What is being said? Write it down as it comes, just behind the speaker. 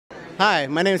Hi,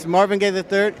 my name is Marvin Gaye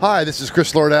III. Hi, this is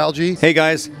Chris Lord Algie. Hey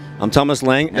guys, I'm Thomas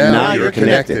Lang, and now you're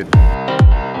connected.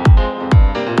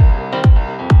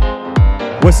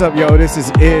 What's up, yo? This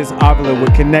is Avila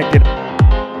with Connected.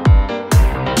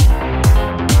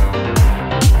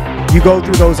 You go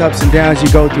through those ups and downs,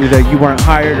 you go through that you weren't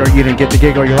hired or you didn't get the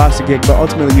gig or you lost the gig, but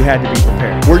ultimately you had to be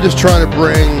prepared. We're just trying to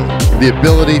bring the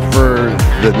ability for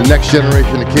the next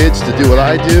generation of kids to do what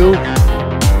I do.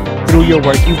 Through your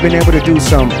work, you've been able to do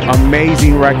some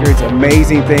amazing records,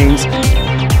 amazing things.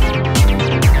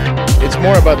 It's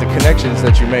more about the connections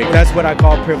that you make. That's what I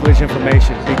call privileged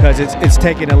information, because it's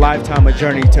taken a lifetime of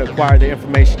journey to acquire the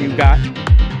information you got.